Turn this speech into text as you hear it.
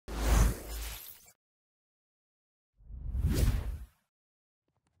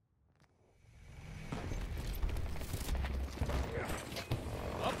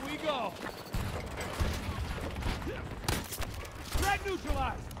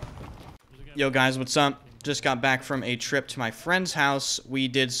Yo guys, what's up? Just got back from a trip to my friend's house. We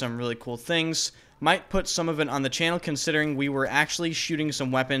did some really cool things. Might put some of it on the channel considering we were actually shooting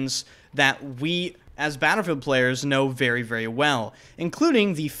some weapons that we, as Battlefield players, know very, very well,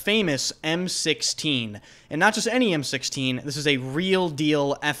 including the famous M16. And not just any M16, this is a real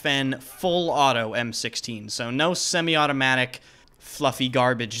deal FN full auto M16, so no semi-automatic fluffy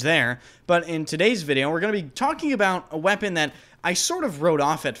garbage there. But in today's video, we're going to be talking about a weapon that I sort of wrote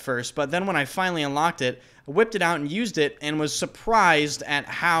off at first, but then when I finally unlocked it, I whipped it out and used it and was surprised at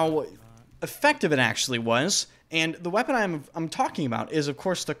how effective it actually was. And the weapon I'm talking about is, of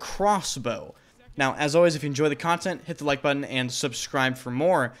course, the Crossbow. Now, as always, if you enjoy the content, hit the like button and subscribe for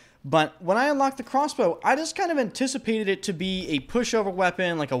more. But when I unlocked the Crossbow, I just kind of anticipated it to be a pushover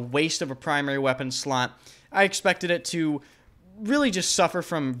weapon, like a waste of a primary weapon slot. I expected it to really just suffer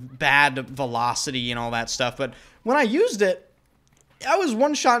from bad velocity and all that stuff. But when I used it, I was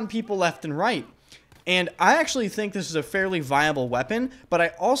one-shotting people left and right. And I actually think this is a fairly viable weapon, but I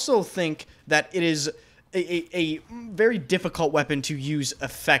also think that it is a very difficult weapon to use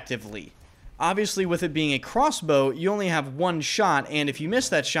effectively. Obviously, with it being a crossbow, you only have one shot, and if you miss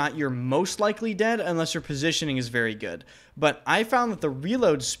that shot, you're most likely dead unless your positioning is very good. But I found that the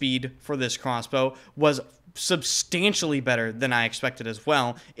reload speed for this crossbow was substantially better than I expected as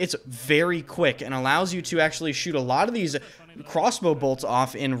well. It's very quick and allows you to actually shoot a lot of these crossbow bolts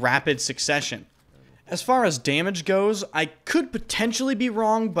off in rapid succession. As far as damage goes, I could potentially be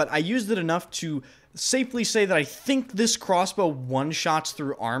wrong, but I used it enough to safely say that I think this crossbow one-shots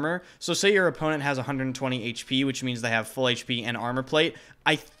through armor. So say your opponent has 120 HP, which means they have full HP and armor plate.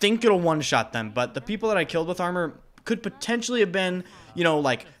 I think it'll one-shot them, but the people that I killed with armor could potentially have been, you know,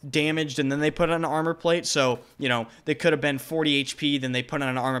 like damaged and then they put on an armor plate. So, you know, they could have been 40 HP, then they put on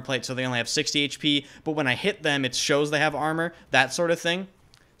an armor plate so they only have 60 HP. But when I hit them, it shows they have armor, that sort of thing.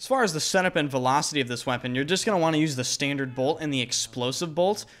 As far as the setup and velocity of this weapon, you're just going to want to use the standard bolt and the explosive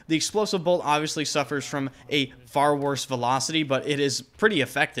bolt. The explosive bolt obviously suffers from a far worse velocity, but it is pretty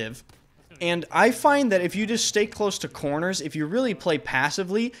effective. And I find that if you just stay close to corners, if you really play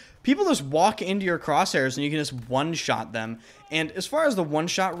passively, people just walk into your crosshairs and you can just one-shot them. And as far as the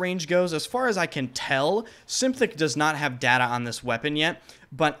one-shot range goes, as far as I can tell, Synthic does not have data on this weapon yet,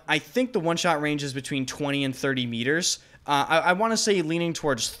 but I think the one-shot range is between 20 and 30 meters. I want to say leaning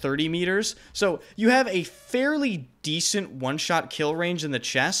towards 30 meters. So you have a fairly decent one-shot kill range in the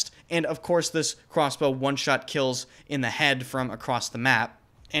chest, and of course this crossbow one-shot kills in the head from across the map.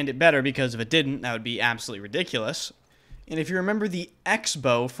 And it better, because if it didn't, that would be absolutely ridiculous. And if you remember the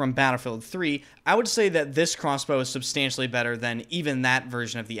X-bow from Battlefield 3, I would say that this crossbow is substantially better than even that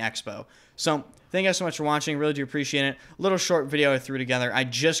version of the X-bow. So, thank you guys so much for watching. Really do appreciate it. Little short video I threw together. I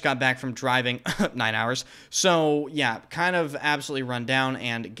just got back from driving 9 hours. So, yeah, kind of absolutely run down,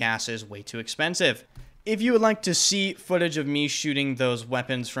 and gas is way too expensive. If you would like to see footage of me shooting those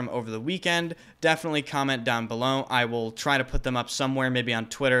weapons from over the weekend, definitely comment down below. I will try to put them up somewhere, maybe on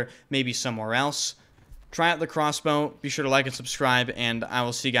Twitter, maybe somewhere else. Try out the crossbow, be sure to like and subscribe, and I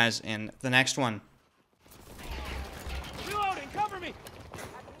will see you guys in the next one. Reloading, cover me!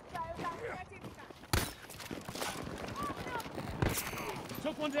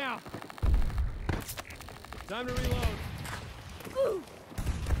 Took one down. Time to reload. Ooh.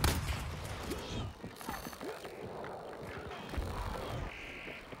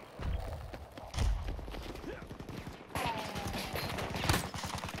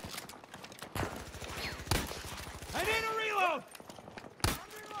 I need a reload!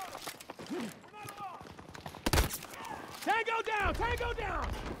 Tango down! Tango down!